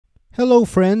Hello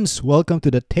friends, welcome to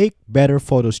the Take Better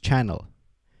Photos channel.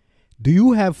 Do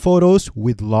you have photos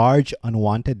with large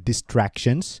unwanted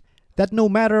distractions that no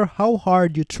matter how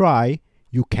hard you try,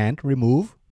 you can't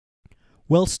remove?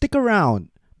 Well, stick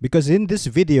around because in this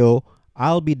video,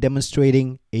 I'll be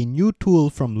demonstrating a new tool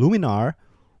from Luminar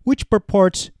which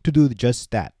purports to do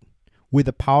just that with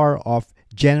the power of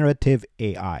generative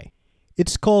AI.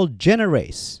 It's called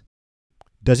Generase.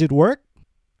 Does it work?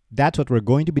 That's what we're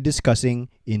going to be discussing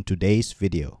in today's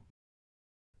video.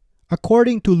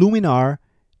 According to Luminar,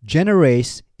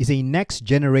 Generase is a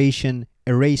next-generation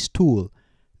erase tool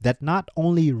that not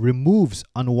only removes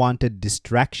unwanted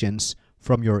distractions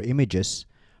from your images,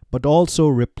 but also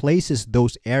replaces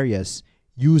those areas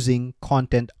using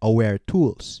content-aware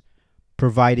tools,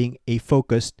 providing a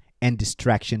focused and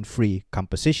distraction-free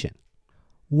composition.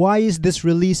 Why is this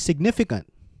release significant?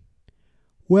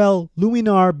 Well,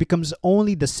 Luminar becomes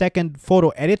only the second photo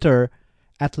editor,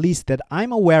 at least that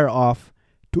I'm aware of,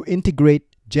 to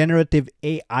integrate generative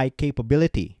AI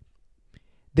capability.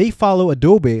 They follow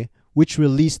Adobe, which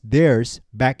released theirs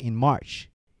back in March.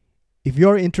 If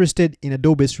you're interested in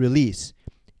Adobe's release,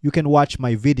 you can watch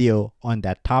my video on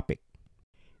that topic.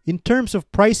 In terms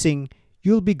of pricing,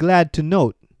 you'll be glad to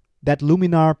note that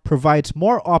Luminar provides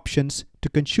more options to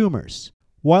consumers,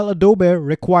 while Adobe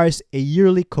requires a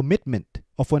yearly commitment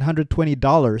of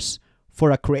 $120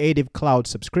 for a Creative Cloud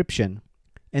subscription,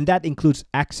 and that includes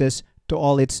access to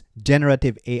all its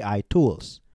generative AI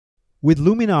tools. With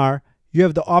Luminar, you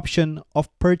have the option of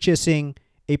purchasing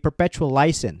a perpetual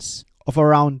license of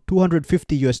around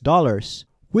 $250,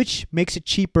 which makes it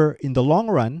cheaper in the long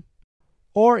run,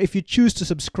 or if you choose to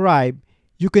subscribe,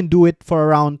 you can do it for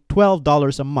around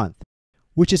 $12 a month,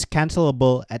 which is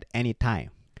cancelable at any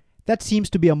time. That seems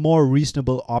to be a more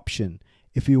reasonable option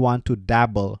if you want to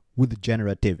dabble with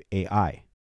generative AI.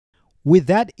 With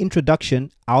that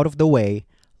introduction out of the way,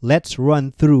 let's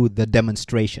run through the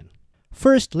demonstration.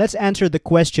 First, let's answer the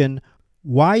question,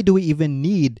 why do we even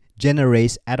need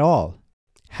Generase at all?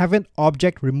 Haven't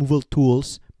object removal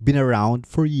tools been around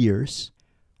for years?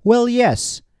 Well,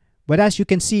 yes, but as you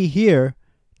can see here,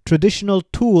 traditional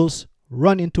tools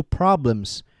run into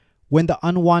problems when the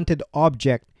unwanted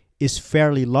object is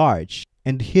fairly large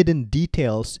and hidden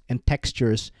details and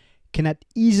textures cannot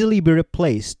easily be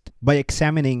replaced by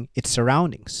examining its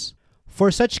surroundings.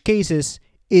 For such cases,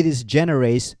 it is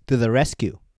Generase to the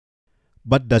rescue.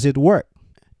 But does it work?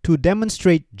 To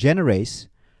demonstrate Generase,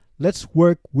 let's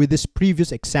work with this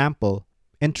previous example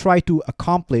and try to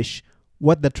accomplish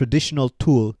what the traditional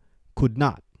tool could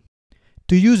not.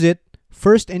 To use it,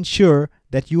 first ensure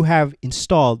that you have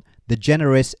installed the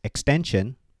Generase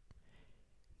extension.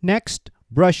 Next,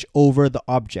 brush over the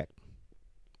object.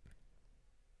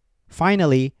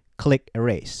 Finally, click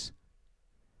Erase.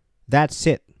 That's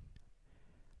it.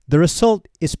 The result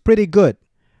is pretty good,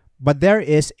 but there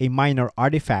is a minor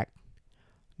artifact.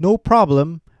 No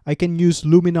problem, I can use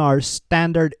Luminar's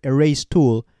standard erase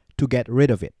tool to get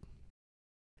rid of it.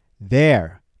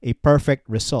 There, a perfect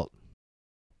result.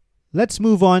 Let's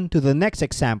move on to the next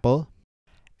example.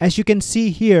 As you can see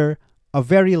here, a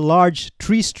very large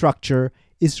tree structure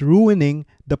is ruining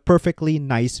the perfectly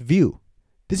nice view.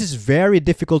 This is very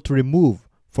difficult to remove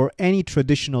for any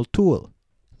traditional tool.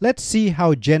 Let's see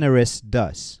how Generase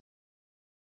does.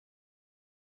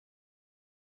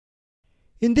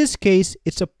 In this case,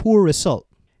 it's a poor result.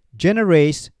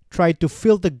 Generase tried to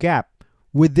fill the gap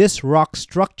with this rock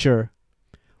structure,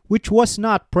 which was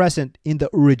not present in the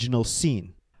original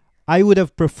scene. I would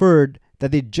have preferred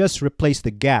that they just replace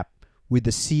the gap with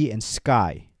the sea and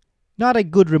sky. Not a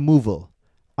good removal.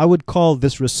 I would call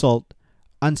this result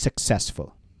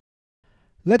unsuccessful.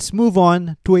 Let's move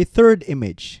on to a third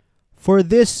image. For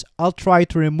this, I'll try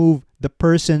to remove the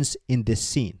persons in this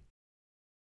scene.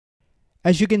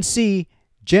 As you can see,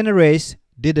 Generase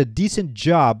did a decent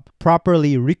job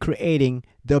properly recreating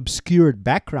the obscured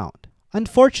background.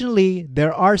 Unfortunately,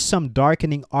 there are some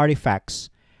darkening artifacts,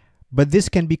 but this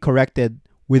can be corrected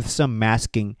with some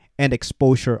masking and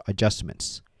exposure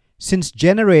adjustments. Since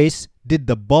Generase did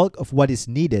the bulk of what is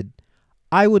needed,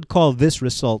 I would call this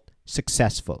result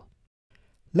successful.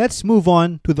 Let's move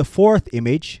on to the fourth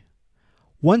image.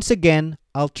 Once again,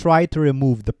 I'll try to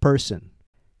remove the person.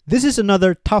 This is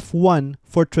another tough one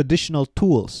for traditional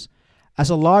tools, as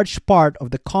a large part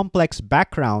of the complex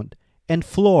background and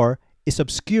floor is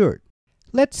obscured.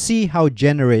 Let's see how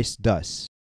Generase does.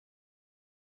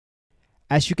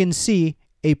 As you can see,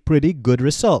 a pretty good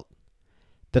result.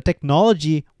 The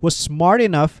technology was smart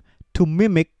enough to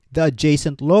mimic the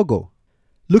adjacent logo.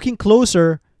 Looking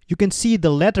closer, you can see the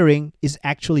lettering is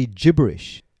actually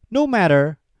gibberish. No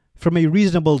matter, from a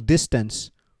reasonable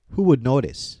distance, who would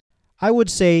notice? I would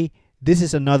say this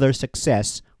is another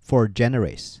success for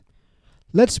Generase.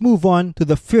 Let's move on to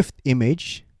the fifth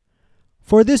image.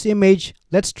 For this image,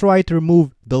 let's try to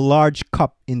remove the large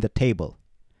cup in the table.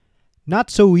 Not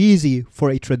so easy for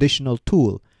a traditional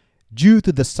tool due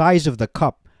to the size of the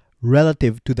cup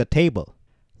relative to the table.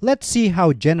 Let's see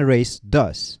how Generase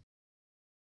does.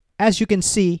 As you can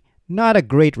see, not a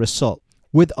great result,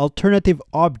 with alternative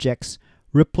objects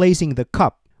replacing the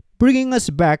cup, bringing us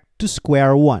back to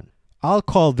square one. I'll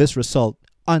call this result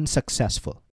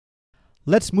unsuccessful.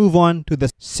 Let's move on to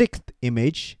the sixth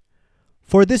image.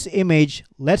 For this image,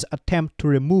 let's attempt to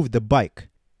remove the bike,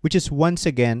 which is once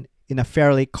again in a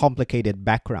fairly complicated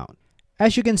background.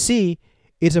 As you can see,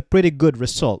 it's a pretty good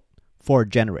result for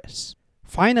Generase.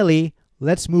 Finally,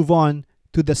 let's move on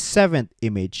to the seventh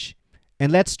image,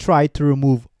 and let's try to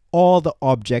remove all the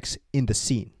objects in the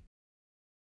scene.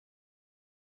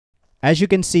 As you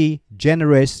can see,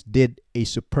 Generase did a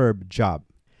superb job.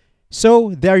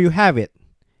 So there you have it.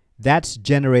 That's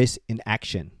Generase in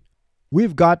action.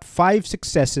 We've got 5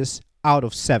 successes out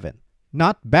of 7.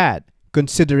 Not bad,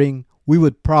 considering we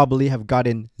would probably have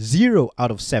gotten 0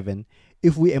 out of 7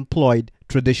 if we employed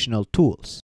traditional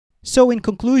tools. So in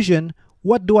conclusion,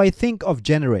 what do I think of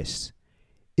Generase?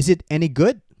 Is it any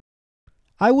good?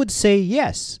 I would say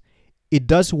yes. It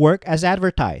does work as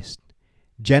advertised.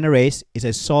 Generase is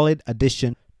a solid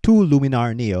addition to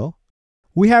Luminar Neo.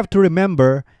 We have to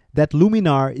remember that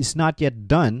Luminar is not yet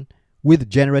done with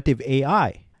generative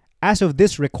AI. As of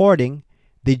this recording,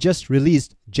 they just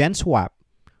released GenSwap,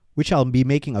 which I'll be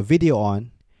making a video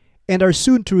on, and are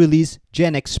soon to release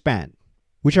GenExpand,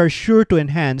 which are sure to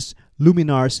enhance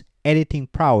Luminar's editing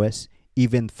prowess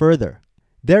even further.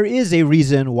 There is a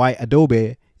reason why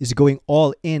Adobe is going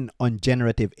all in on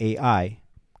generative AI.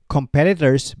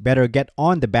 Competitors better get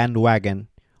on the bandwagon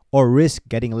or risk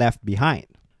getting left behind.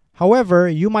 However,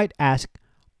 you might ask,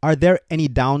 are there any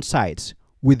downsides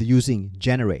with using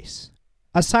Generase?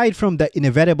 Aside from the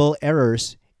inevitable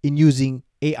errors in using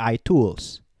AI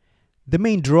tools, the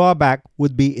main drawback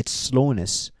would be its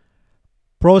slowness.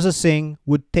 Processing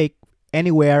would take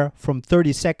anywhere from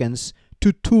 30 seconds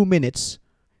to 2 minutes,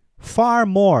 far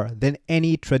more than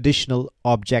any traditional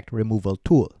object removal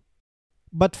tool,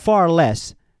 but far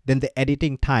less than the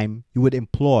editing time you would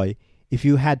employ if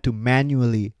you had to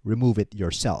manually remove it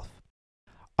yourself.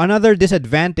 Another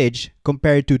disadvantage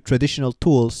compared to traditional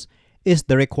tools is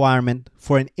the requirement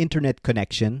for an internet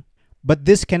connection, but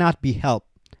this cannot be helped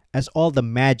as all the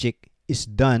magic is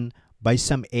done by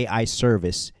some AI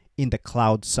service in the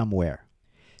cloud somewhere.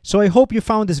 So I hope you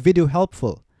found this video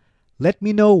helpful. Let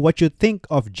me know what you think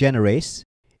of Generase.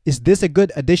 Is this a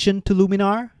good addition to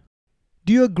Luminar?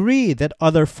 Do you agree that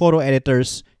other photo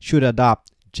editors should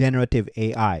adopt generative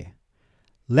AI?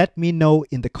 Let me know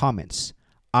in the comments.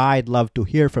 I'd love to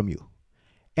hear from you.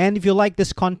 And if you like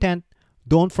this content,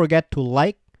 don't forget to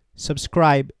like,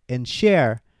 subscribe, and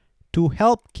share to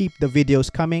help keep the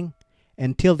videos coming.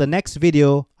 Until the next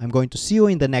video, I'm going to see you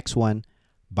in the next one.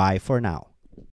 Bye for now.